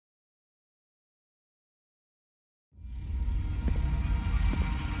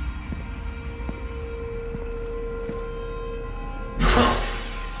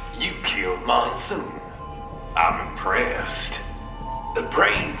Monsoon. I'm impressed. The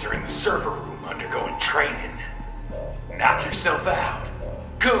brains are in the server room undergoing training. Knock yourself out.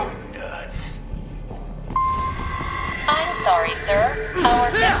 Go nuts. I'm sorry, sir. Our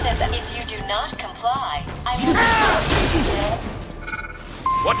fix is that if you do not comply, I will...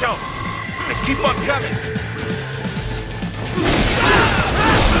 Watch out! And keep on coming!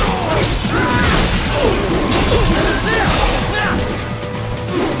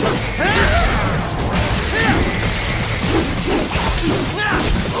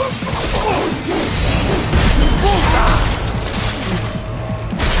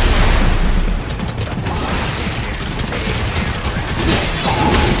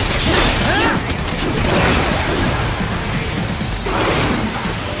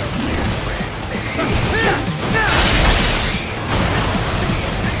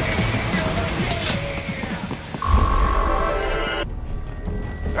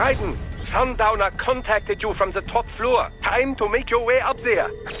 Raiden, Sundowner contacted you from the top floor. Time to make your way up there.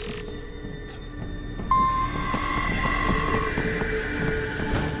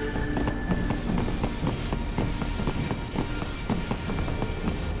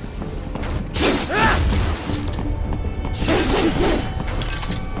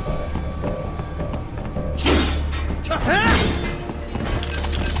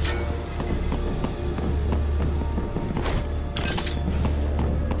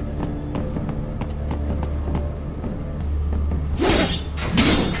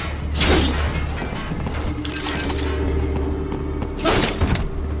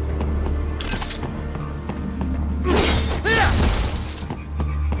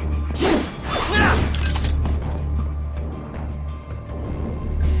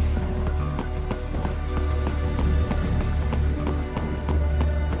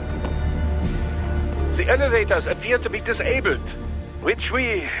 The elevators appear to be disabled, which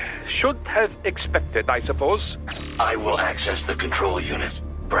we should have expected, I suppose. I will access the control unit.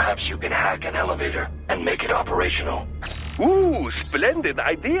 Perhaps you can hack an elevator and make it operational. Ooh, splendid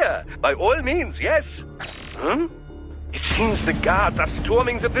idea. By all means, yes. It seems the guards are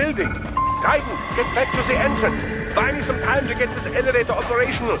storming the building. Raiden, get back to the entrance. Buy me some time to get this elevator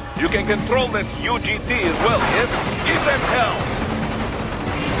operational. You can control that UGT as well, yes? Give them hell.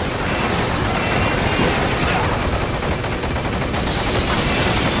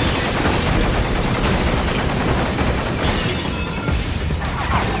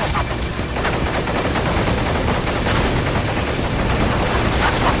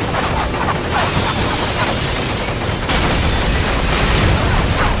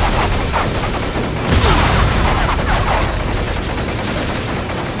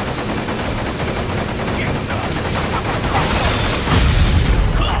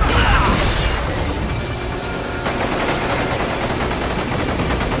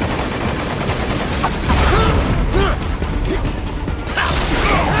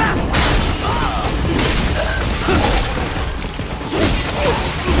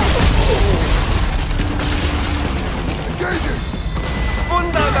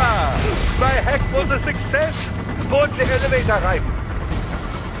 Wunderbar! My hack was a success! Board the elevator rein!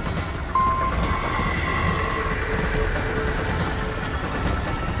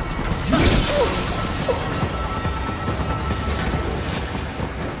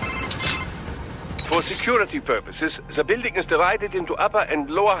 For security purposes, the building is divided into upper and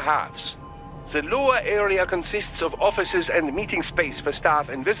lower halves. The lower area consists of offices and meeting space for staff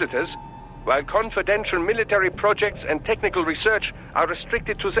and visitors, while confidential military projects and technical research are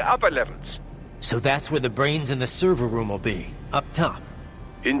restricted to the upper levels. So that's where the brains in the server room will be, up top.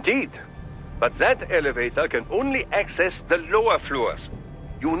 Indeed. But that elevator can only access the lower floors.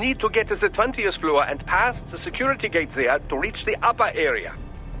 You need to get to the 20th floor and pass the security gate there to reach the upper area.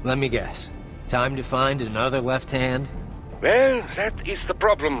 Let me guess. Time to find another left hand? Well, that is the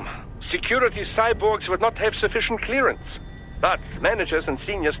problem. Security cyborgs would not have sufficient clearance. But managers and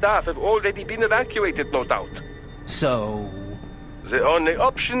senior staff have already been evacuated, no doubt. So... The only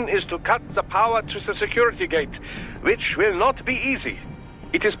option is to cut the power to the security gate, which will not be easy.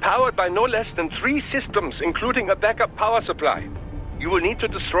 It is powered by no less than 3 systems, including a backup power supply. You will need to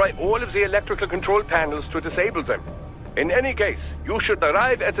destroy all of the electrical control panels to disable them. In any case, you should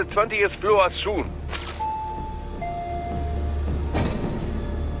arrive at the 20th floor soon.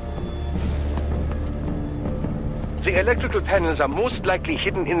 The electrical panels are most likely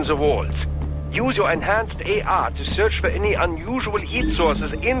hidden in the walls. Use your enhanced AR to search for any unusual heat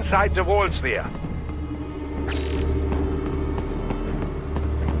sources inside the walls there.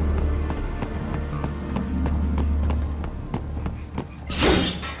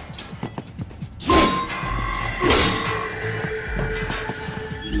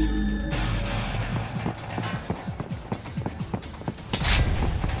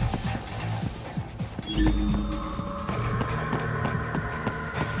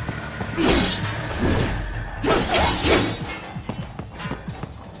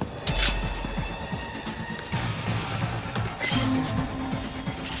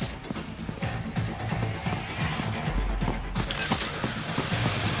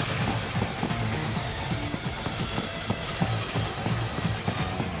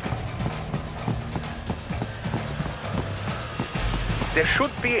 There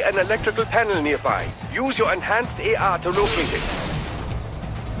should be an electrical panel nearby. Use your enhanced AR to locate it.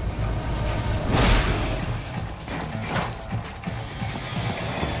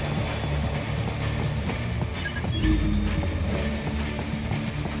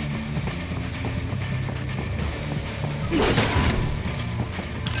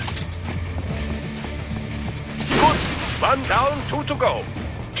 Good. 1 down, 2 to go.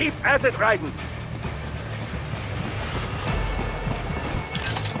 Keep at it, Raiden.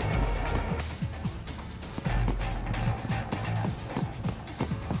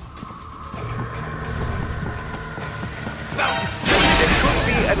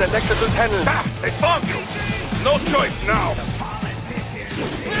 An electrical panel. Ah, they found you! No choice now!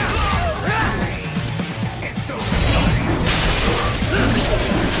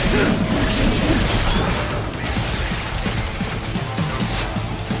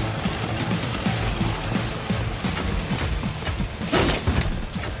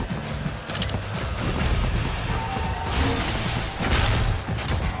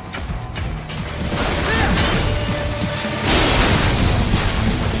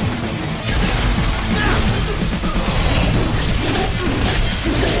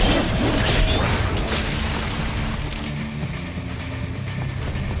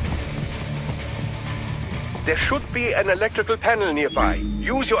 There should be an electrical panel nearby.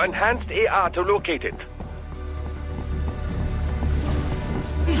 Use your enhanced AR to locate it.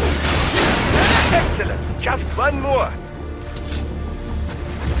 Excellent! Just one more.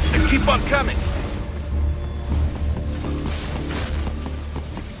 Keep on coming.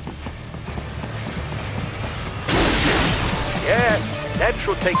 Yes, that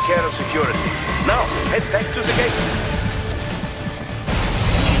should take care of security. Now, head back to the gate.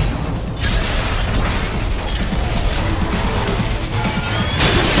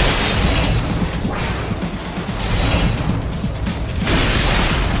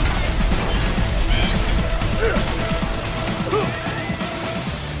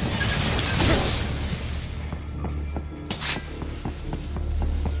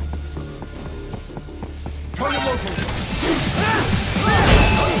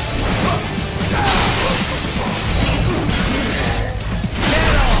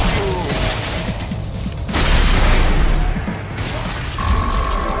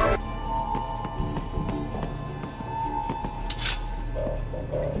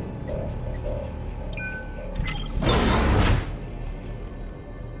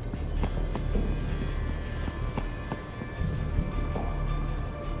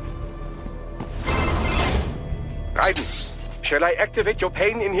 Raiden, shall I activate your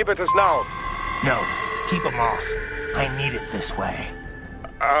pain inhibitors now? No, keep them off. I need it this way.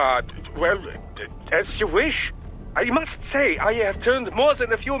 Well, as you wish. I must say, I have turned more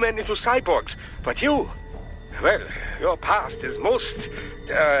than a few men into cyborgs, but you... Well, your past is most,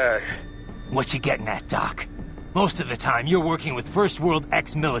 What you getting at, Doc? Most of the time, you're working with First World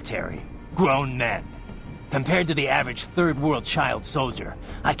ex-military. Grown men. Compared to the average Third World child soldier,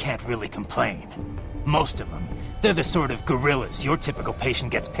 I can't really complain. Most of them, they're the sort of guerrillas your typical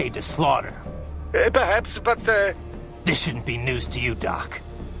patient gets paid to slaughter. Perhaps, but, This shouldn't be news to you, Doc.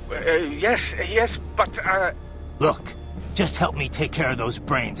 yes, but, Look, just help me take care of those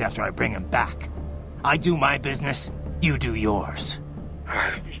brains after I bring them back. I do my business, you do yours.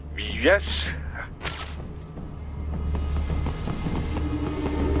 Yes.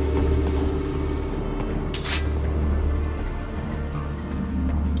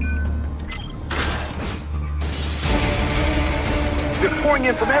 They're pouring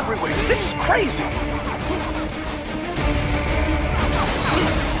in from everywhere. This is crazy.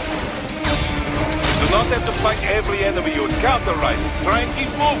 Do not have to fight every enemy you encounter, Raiden. Try and keep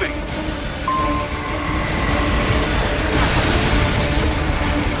moving.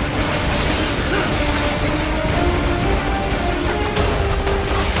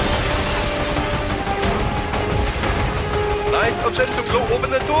 Nice of them to blow open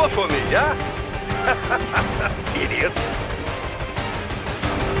the door for me, yeah? Idiots.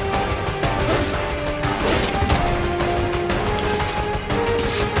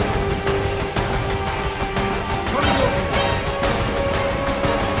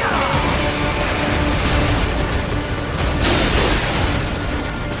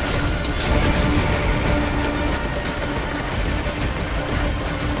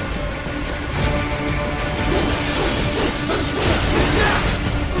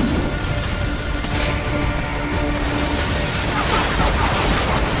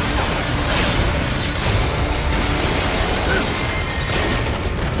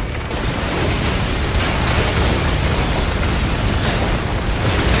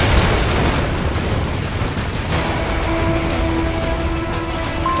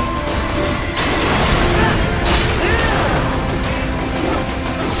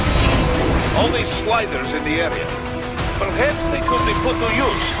 gliders in the area. Perhaps they could be put to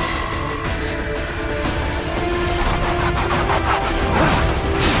use.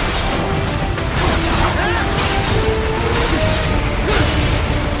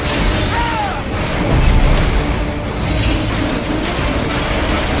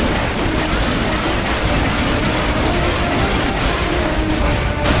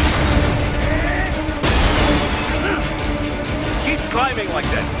 Climbing like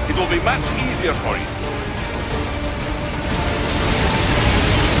that, it will be much easier for you.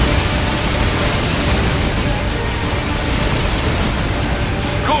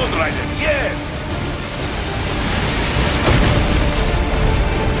 Good, Raiden, yes!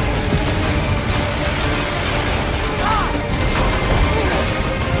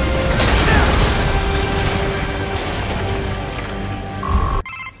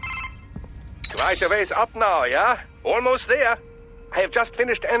 Quite a ways up now, yeah? Almost there. I have just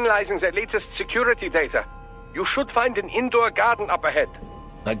finished analyzing the latest security data. You should find an indoor garden up ahead.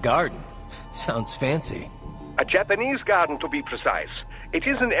 A garden? Sounds fancy. A Japanese garden, to be precise. It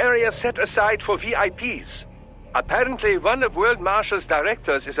is an area set aside for VIPs. Apparently, one of World Marshal's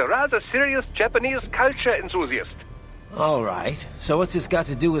directors is a rather serious Japanese culture enthusiast. All right. So what's this got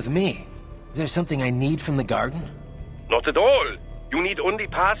to do with me? Is there something I need from the garden? Not at all. You need only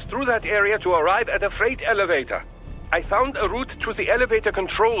pass through that area to arrive at a freight elevator. I found a route to the elevator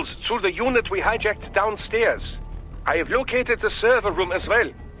controls through the unit we hijacked downstairs. I have located the server room as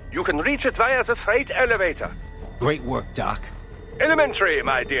well. You can reach it via the freight elevator. Great work, Doc. Elementary,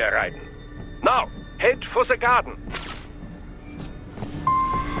 my dear Raiden. Now, head for the garden.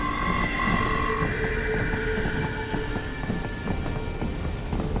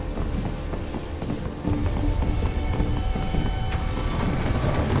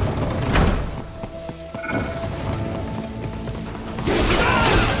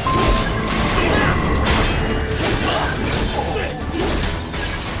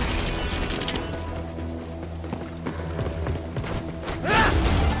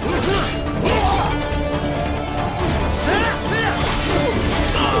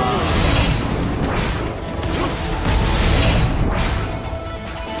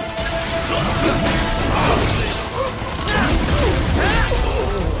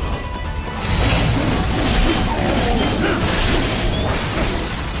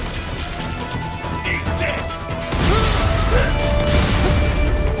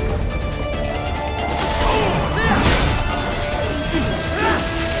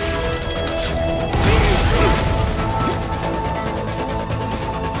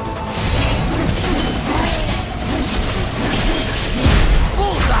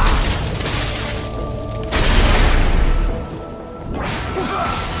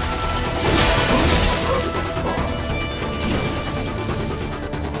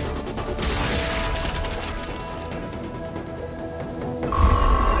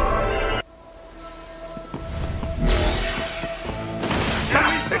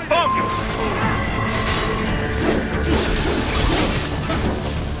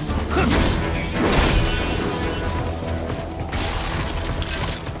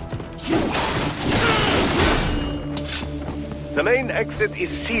 The main exit is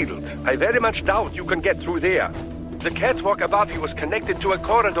sealed. I very much doubt you can get through there. The catwalk above you is connected to a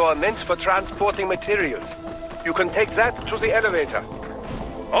corridor meant for transporting materials. You can take that to the elevator.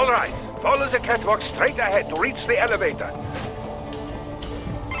 All right, follow the catwalk straight ahead to reach the elevator.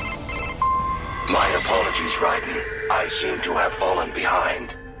 My apologies, Raiden. I seem to have fallen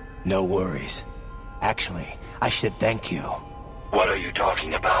behind. No worries. Actually, I should thank you. What are you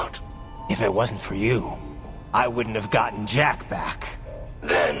talking about? If it wasn't for you, I wouldn't have gotten Jack back.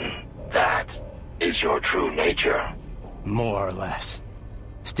 Then, that is your true nature. More or less.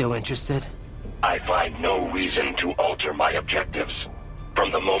 Still interested? I find no reason to alter my objectives.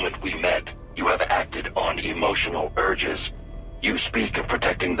 From the moment we met, you have acted on emotional urges. You speak of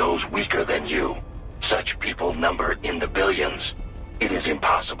protecting those weaker than you. Such people number in the billions. It is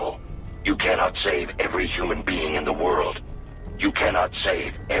impossible. You cannot save every human being in the world. You cannot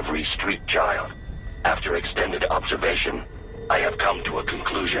save every street child. After extended observation, I have come to a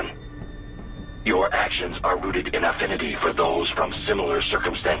conclusion. Your actions are rooted in affinity for those from similar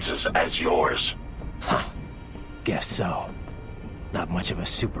circumstances as yours. Huh. Guess so. Not much of a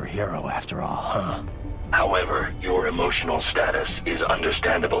superhero after all, huh? However, your emotional status is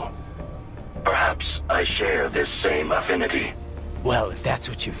understandable. Perhaps I share this same affinity. Well, if that's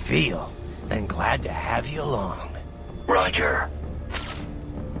what you feel, then glad to have you along. Roger.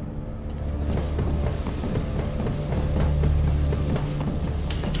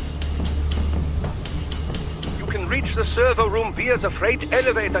 You can reach the server room via the freight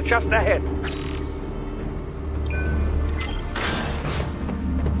elevator just ahead.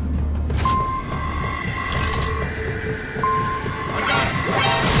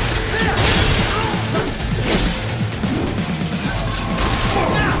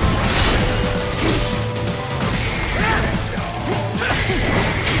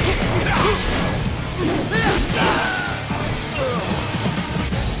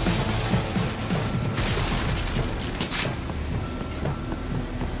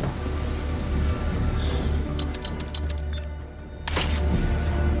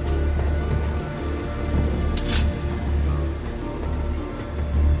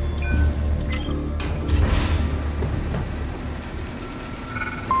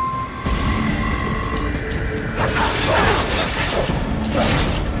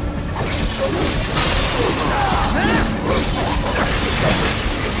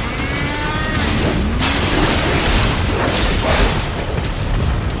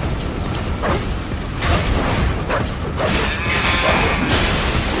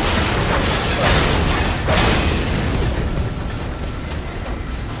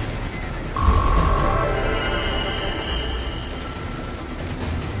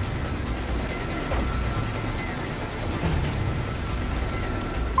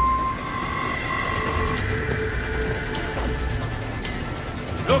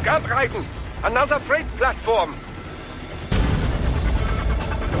 Look up, Raiden! Another freight platform!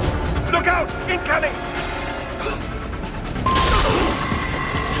 Look out! Incoming!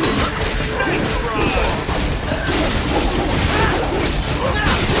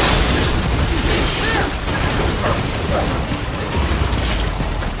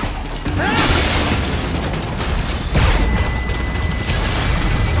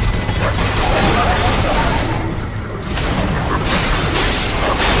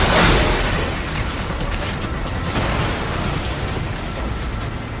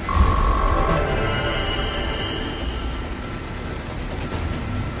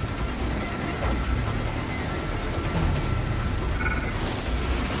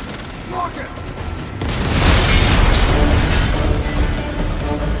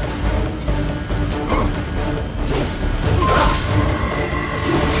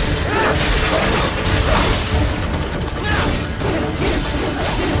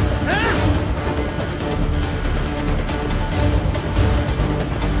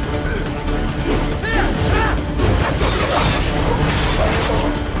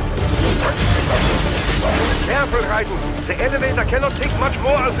 Careful, Raiden. The elevator cannot take much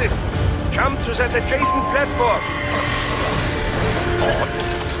more of this. Jump to that adjacent platform.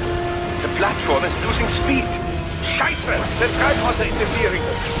 The platform is losing speed. Scheiße! The tripod is interfering.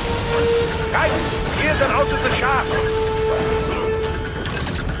 Raiden, clear them out of the shaft.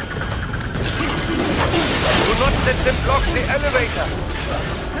 Do not let them block the elevator.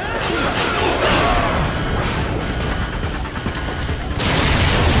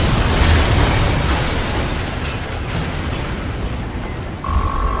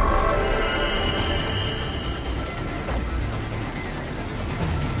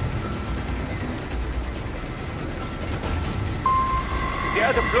 They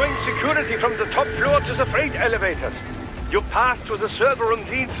are deploying security from the top floor to the freight elevators. Your path to the server room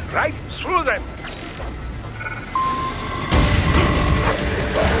leads right through them.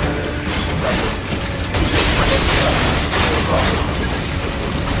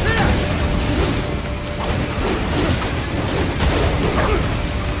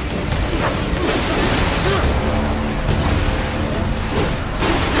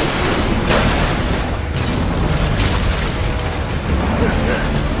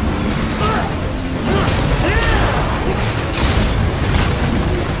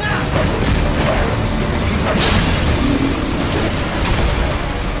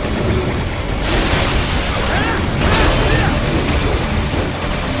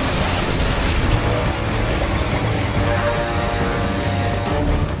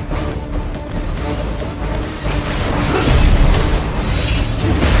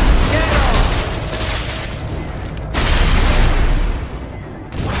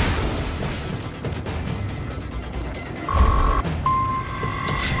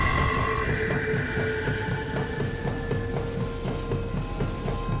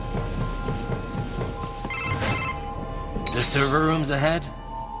 Server rooms ahead?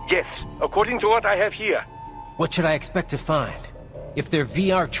 Yes, according to what I have here. What should I expect to find? If they're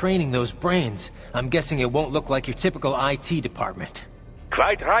VR training those brains, I'm guessing it won't look like your typical IT department.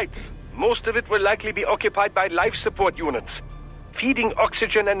 Quite right. Most of it will likely be occupied by life support units. Feeding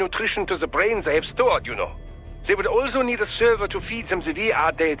oxygen and nutrition to the brains they have stored, you know. They would also need a server to feed them the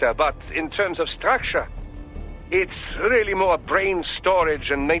VR data, but in terms of structure, it's really more brain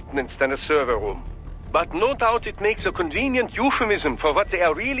storage and maintenance than a server room. But no doubt it makes a convenient euphemism for what they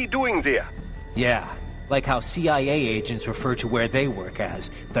are really doing there. Yeah, like how CIA agents refer to where they work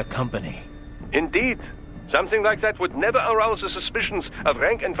as the company. Indeed. Something like that would never arouse the suspicions of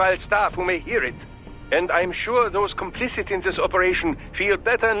rank-and-file staff who may hear it. And I'm sure those complicit in this operation feel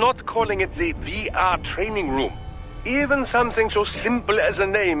better not calling it the VR training room. Even something so simple as a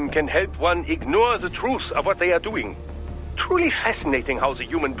name can help one ignore the truth of what they are doing. Truly fascinating how the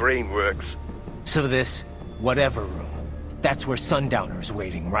human brain works. So this whatever room, that's where Sundowner's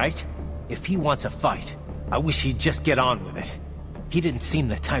waiting, right? If he wants a fight, I wish he'd just get on with it. He didn't seem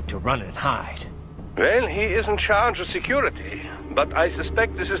the type to run and hide. Well, he is in charge of security, but I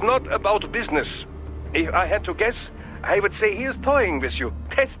suspect this is not about business. If I had to guess, I would say he is toying with you,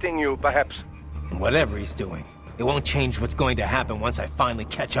 testing you, perhaps. Whatever he's doing, it won't change what's going to happen once I finally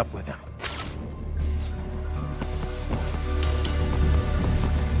catch up with him.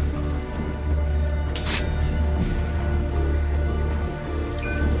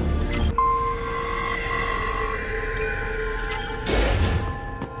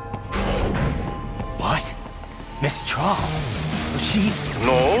 What? Miss Trawl? She's...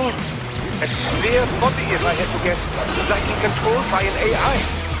 No. A spare body, if I had to guess. Likely controlled by an AI.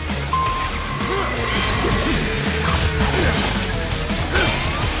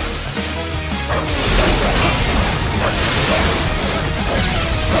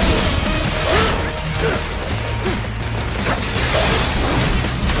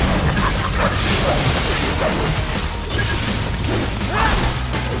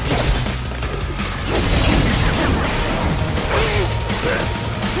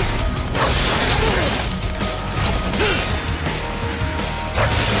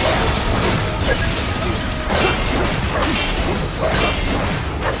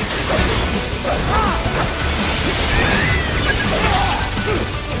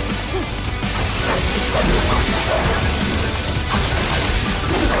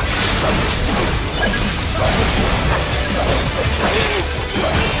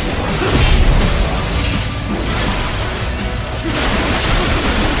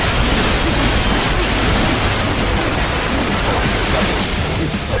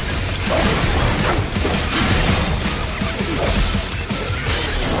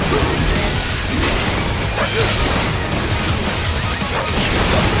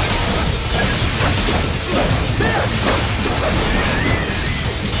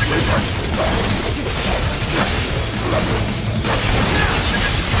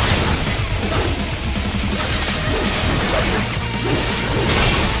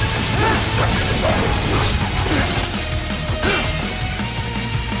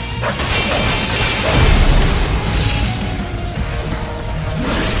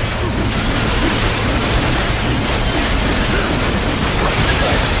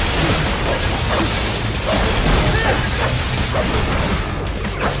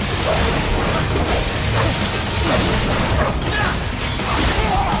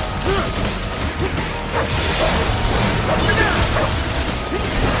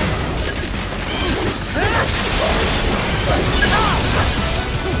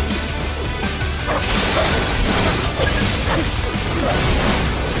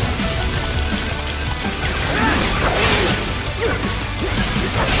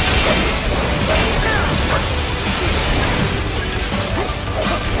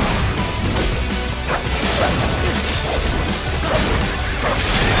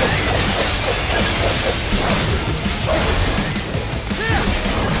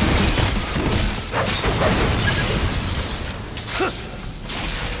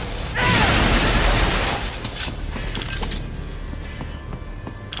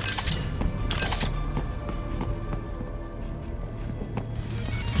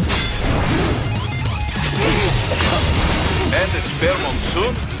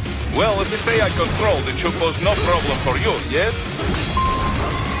 to stay at control, it should pose no problem for you, yes?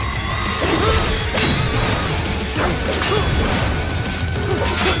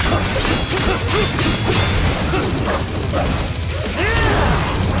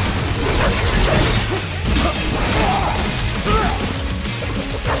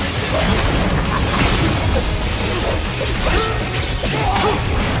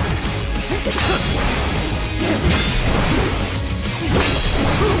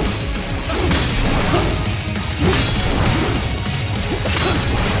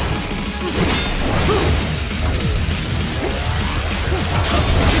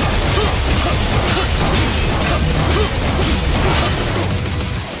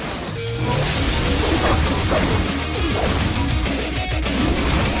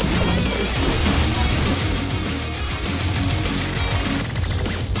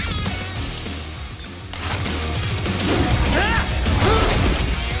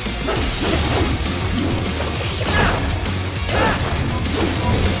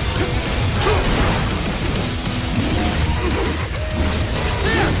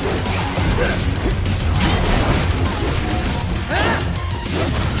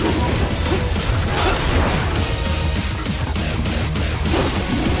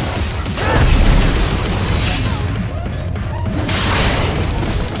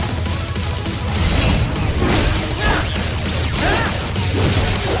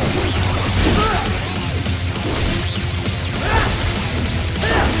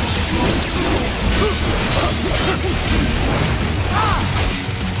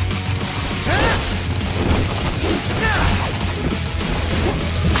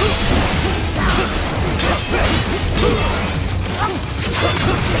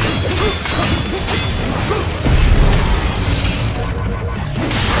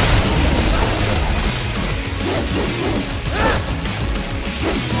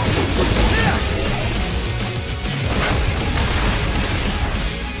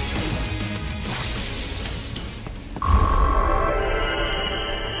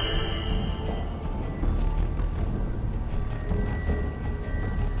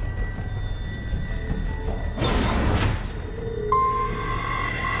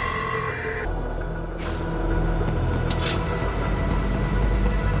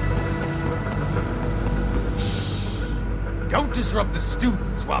 Don't disrupt the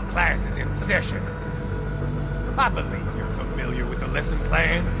students while class is in session. I believe you're familiar with the lesson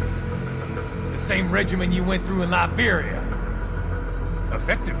plan. The same regimen you went through in Liberia.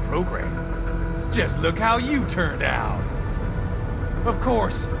 Effective program. Just look how you turned out. Of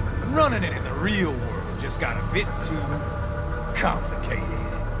course, running it in the real world just got a bit too complicated.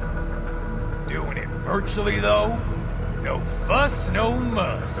 Doing it virtually, though? No fuss, no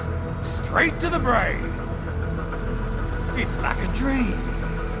muss. Straight to the brain. It's like a dream.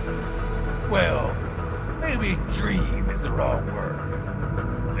 Well, maybe dream is the wrong word.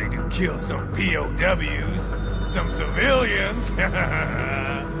 They do kill some POWs, some civilians.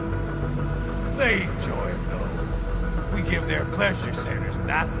 They enjoy it, though. We give their pleasure centers a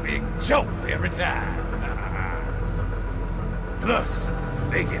nice big jolt every time. Plus,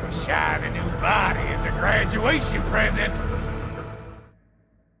 they get a shiny new body as a graduation present.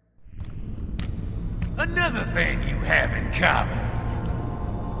 Another thing you have in common.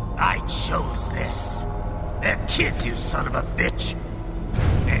 I chose this. They're kids, you son of a bitch.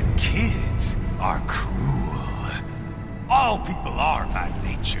 And kids are cruel. All people are by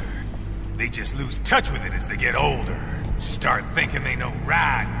nature. They just lose touch with it as they get older. Start thinking they know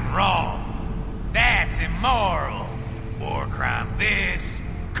right and wrong. That's immoral. War crime this,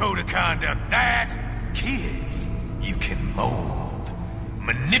 code of conduct that. Kids, you can mold,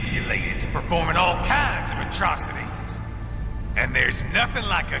 manipulate into performing all kinds of atrocities. And there's nothing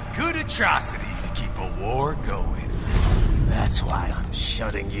like a good atrocity to keep a war going. That's why I'm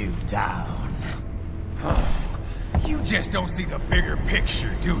shutting you down. You just don't see the bigger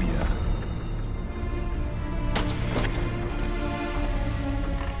picture, do you?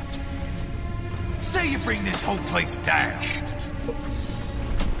 Say you bring this whole place down.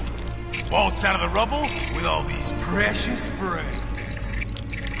 Waltz out of the rubble with all these precious brains.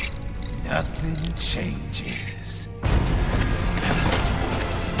 Nothing changes.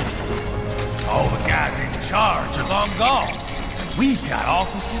 All the guys in charge are long gone. We've got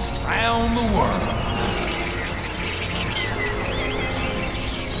offices round the world.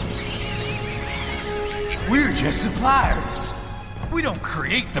 We're just suppliers. We don't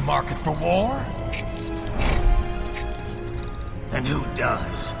create the market for war. And who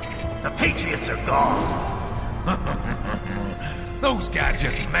does? The Patriots are gone. Those guys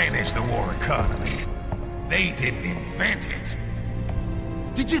just manage the war economy. They didn't invent it.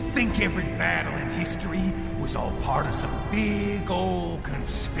 Did you think every battle in history was all part of some big old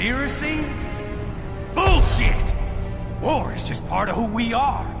conspiracy? Bullshit! War is just part of who we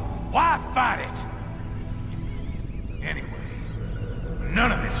are. Why fight it? Anyway,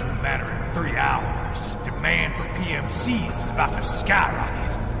 none of this will matter in 3 hours. Demand for PMCs is about to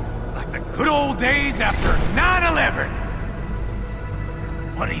skyrocket. Like the good old days after 9/11.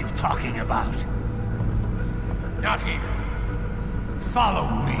 What are you talking about? Not here. Follow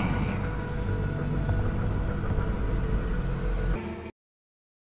me.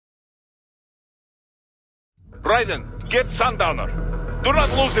 Raiden, get Sundowner. Do not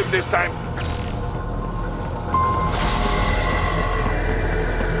lose it this time.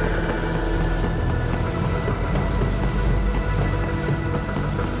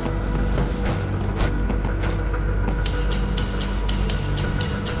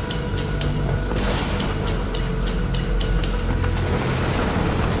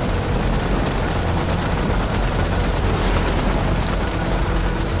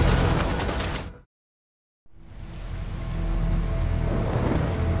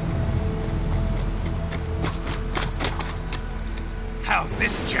 How's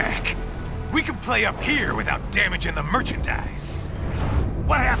this, Jack? We can play up here without damaging the merchandise.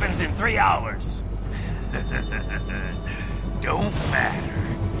 What happens in 3 hours? Don't matter.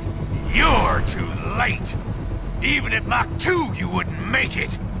 You're too late. Even at Mach 2, you wouldn't make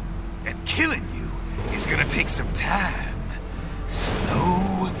it. And killing you is gonna take some time.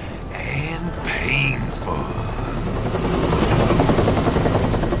 Slow and painful.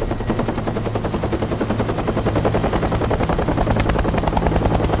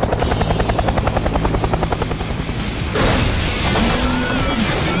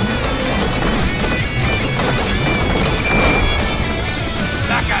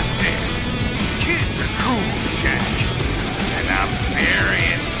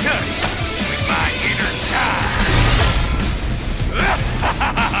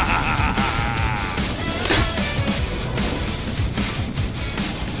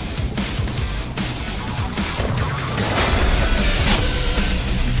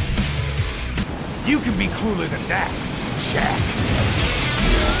 You can be crueler than that, Jack.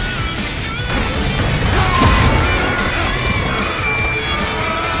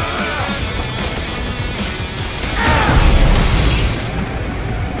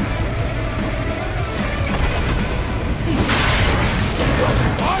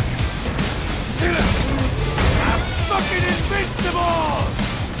 What? I'm fucking invincible!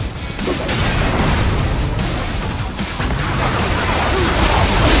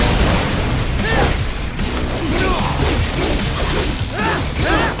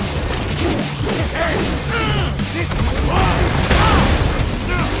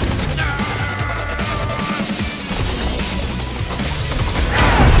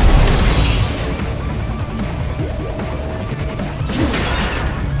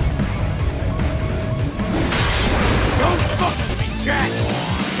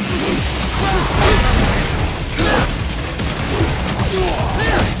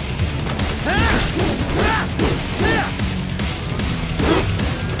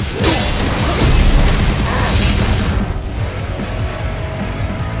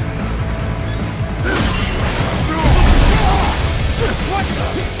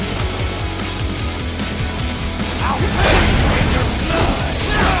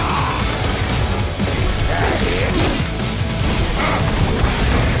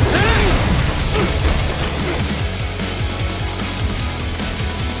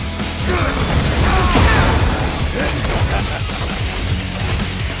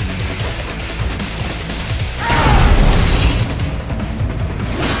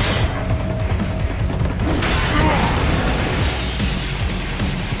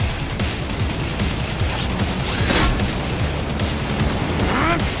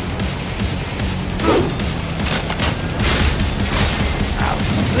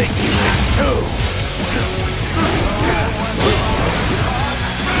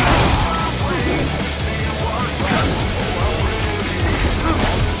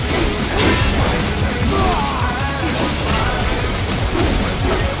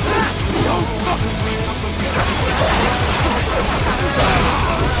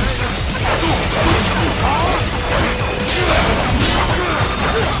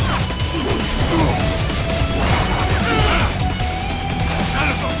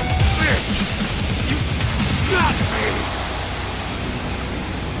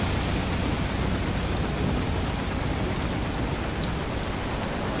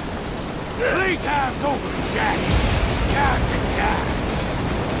 Time's over, Jack. Time to die.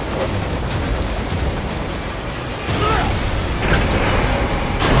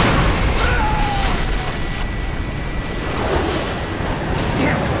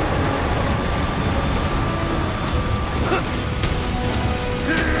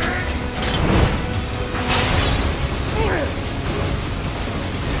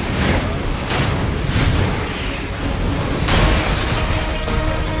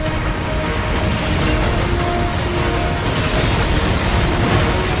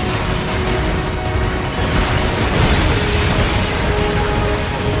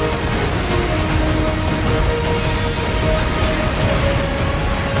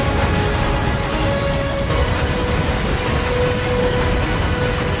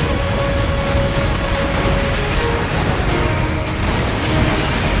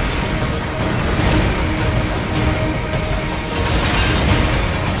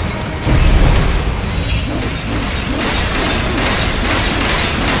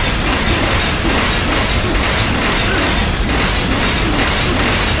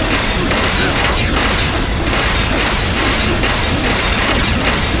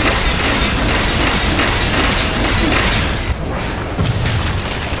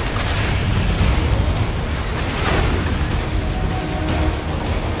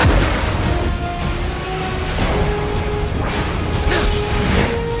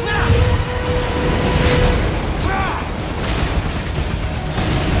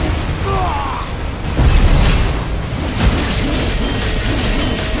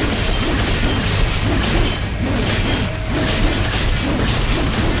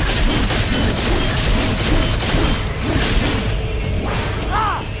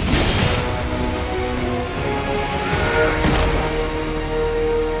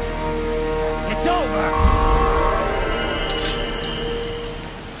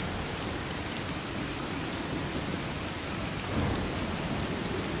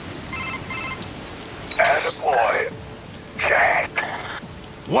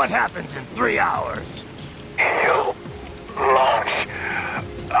 What happens in 3 hours? He'll launch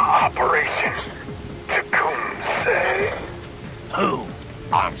Operation Tecumseh. Who?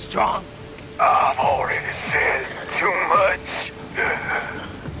 Armstrong? I've already said too much.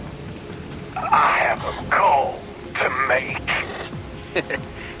 I have a call to make.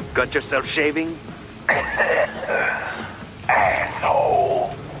 Got yourself shaving?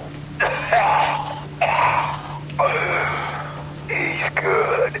 Asshole. He's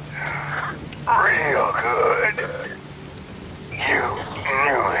good. Real good. You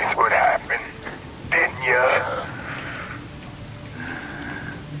knew this would happen, didn't you?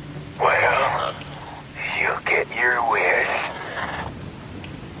 Well, you get your wish.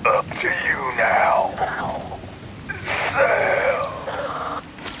 Up to you now. Sam.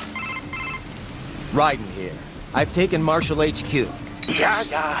 Raiden here. I've taken Marshall HQ.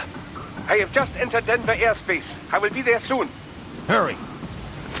 Yeah. I have just entered Denver airspace. I will be there soon. Hurry.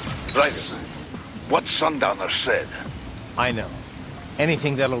 Raiden, what Sundowner said. I know.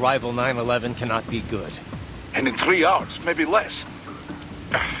 Anything that'll rival 9/11 cannot be good. And in 3 hours, maybe less.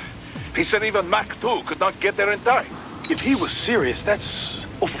 He said even Mach 2 could not get there in time. If he was serious, that's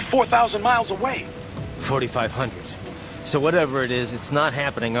over 4,000 miles away. 4,500. So whatever it is, it's not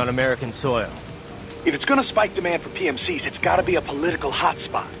happening on American soil. If it's gonna spike demand for PMCs, it's gotta be a political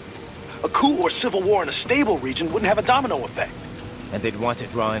hotspot. A coup or civil war in a stable region wouldn't have a domino effect. And they'd want to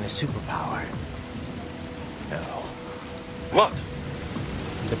draw in a superpower. No. What?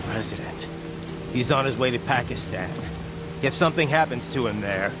 The president. He's on his way to Pakistan. If something happens to him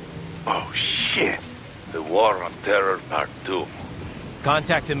there... Oh, shit. The War on Terror Part 2.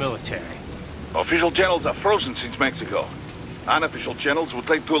 Contact the military. Official channels are frozen since Mexico. Unofficial channels will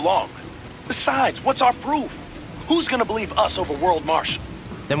take too long. Besides, what's our proof? Who's gonna believe us over World Marshal?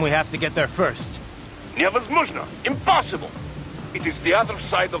 Then we have to get there first. Невозможно. Impossible. It is the other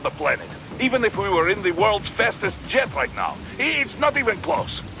side of the planet. Even if we were in the world's fastest jet right now, it's not even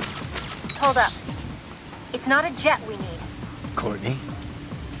close. Hold up. It's not a jet we need. Courtney?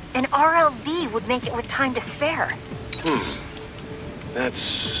 An RLV would make it with time to spare.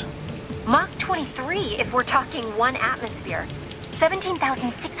 That's... Mach 23 if we're talking 1 atmosphere.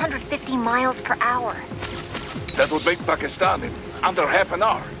 17,650 miles per hour. That would make Pakistan in under half an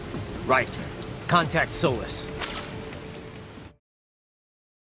hour. Right. Contact Solis.